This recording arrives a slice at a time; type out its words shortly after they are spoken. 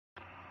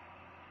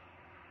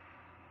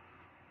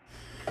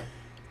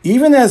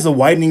Even as the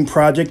widening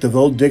project of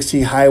Old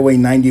Dixie Highway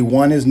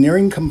 91 is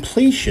nearing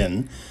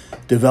completion,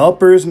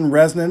 developers and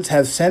residents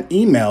have sent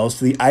emails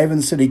to the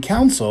Ivins City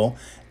Council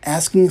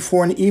asking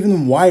for an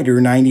even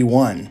wider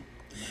 91.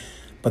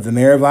 But the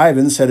mayor of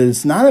Ivins said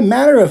it's not a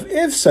matter of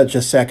if such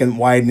a second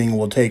widening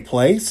will take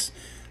place,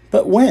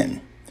 but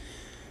when.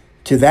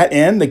 To that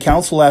end, the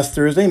council last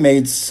Thursday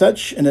made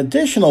such an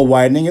additional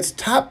widening its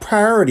top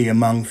priority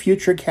among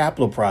future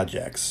capital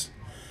projects.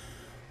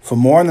 For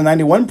more on the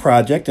 91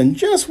 project and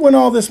just when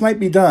all this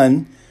might be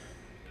done,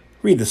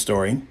 read the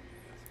story.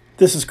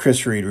 This is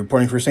Chris Reed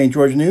reporting for St.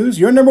 George News,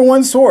 your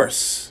 #1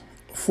 source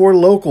for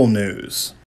local news.